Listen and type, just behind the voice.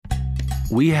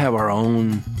we have our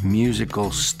own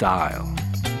musical style.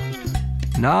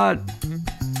 Not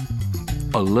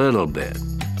a little bit.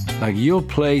 Like you'll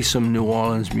play some New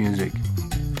Orleans music,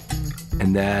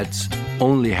 and that's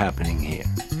only happening here.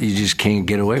 You just can't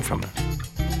get away from it.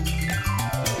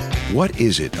 What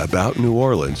is it about New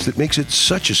Orleans that makes it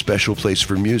such a special place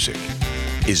for music?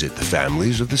 Is it the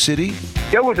families of the city?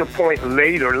 There was a point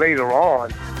later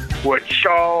on, where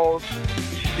Charles,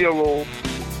 Cyril,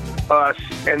 us,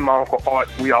 and my Uncle Art,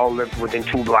 we all lived within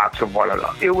 2 blocks of one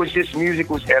another. It was just, music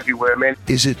was everywhere, man.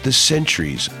 Is it the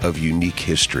centuries of unique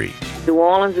history? New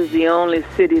Orleans is the only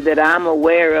city that I'm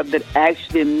aware of that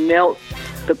actually melts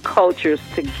the cultures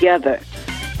together,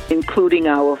 including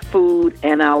our food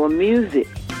and our music.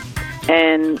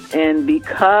 And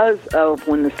because of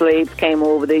when the slaves came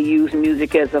over, they used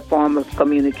music as a form of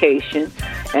communication.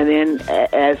 And then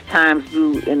as times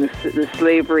grew and the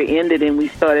slavery ended and we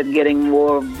started getting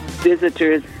more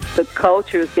visitors, the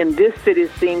cultures in this city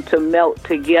seem to melt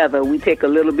together. We take a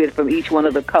little bit from each one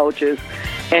of the cultures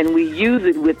and we use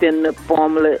it within the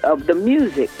formula of the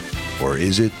music. Or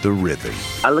is it the rhythm?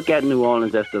 I look at New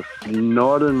Orleans as the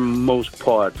northernmost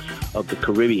part of the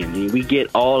Caribbean. We get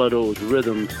all of those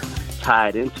rhythms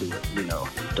tied into it,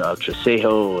 the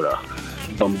Tresejo, the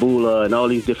Bambula, and all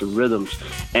these different rhythms.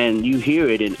 And you hear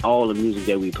it in all the music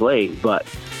that we play, but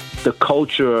the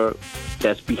culture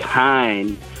that's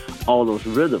behind all those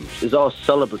rhythms is all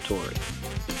celebratory.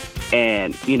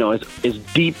 And, it's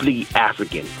deeply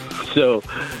African. So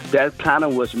that kind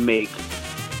of what makes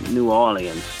New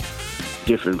Orleans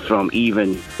different from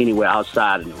even anywhere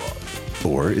outside of New Orleans.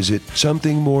 Or is it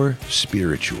something more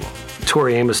spiritual?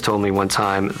 Tori Amos told me one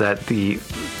time that the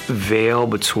veil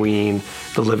between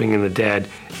the living and the dead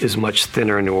is much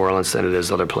thinner in New Orleans than it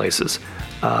is other places.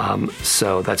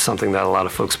 So that's something that a lot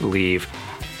of folks believe.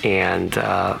 And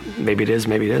maybe it is,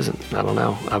 maybe it isn't. I don't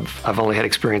know. I've only had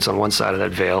experience on one side of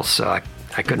that veil, so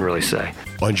I couldn't really say.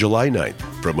 On July 9th,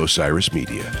 from Osiris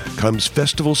Media, comes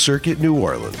Festival Circuit New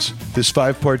Orleans. This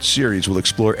 5-part series will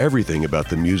explore everything about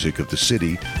the music of the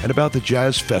city and about the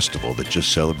Jazz Festival that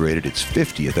just celebrated its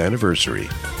 50th anniversary.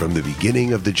 From the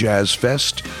beginning of the Jazz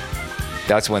Fest,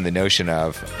 that's when the notion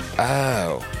of,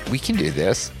 we can do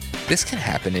this. This can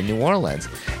happen in New Orleans.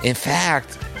 In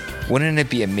fact, wouldn't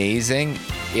it be amazing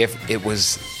if it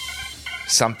was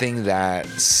something that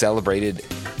celebrated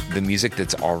the music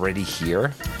that's already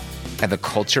here and the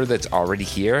culture that's already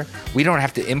here? We don't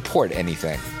have to import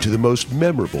anything. To the most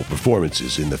memorable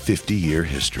performances in the 50-year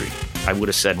history. I would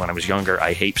have said when I was younger,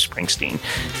 I hate Springsteen.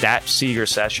 That Seeger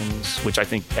Sessions, which I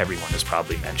think everyone has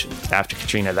probably mentioned. After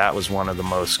Katrina, that was one of the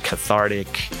most cathartic,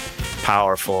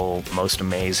 powerful, most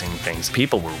amazing things.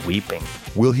 People were weeping.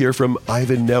 We'll hear from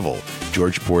Ivan Neville,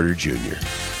 George Porter Jr.,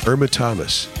 Irma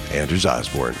Thomas, Anders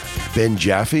Osborne, Ben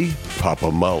Jaffe, Papa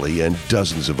Molly, and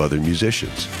dozens of other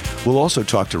musicians. We'll also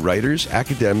talk to writers,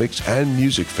 academics, and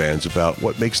music fans about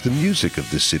what makes the music of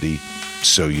the city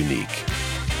so unique.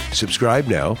 Subscribe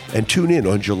now and tune in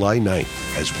on July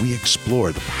 9th as we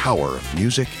explore the power of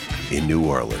music in New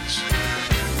Orleans.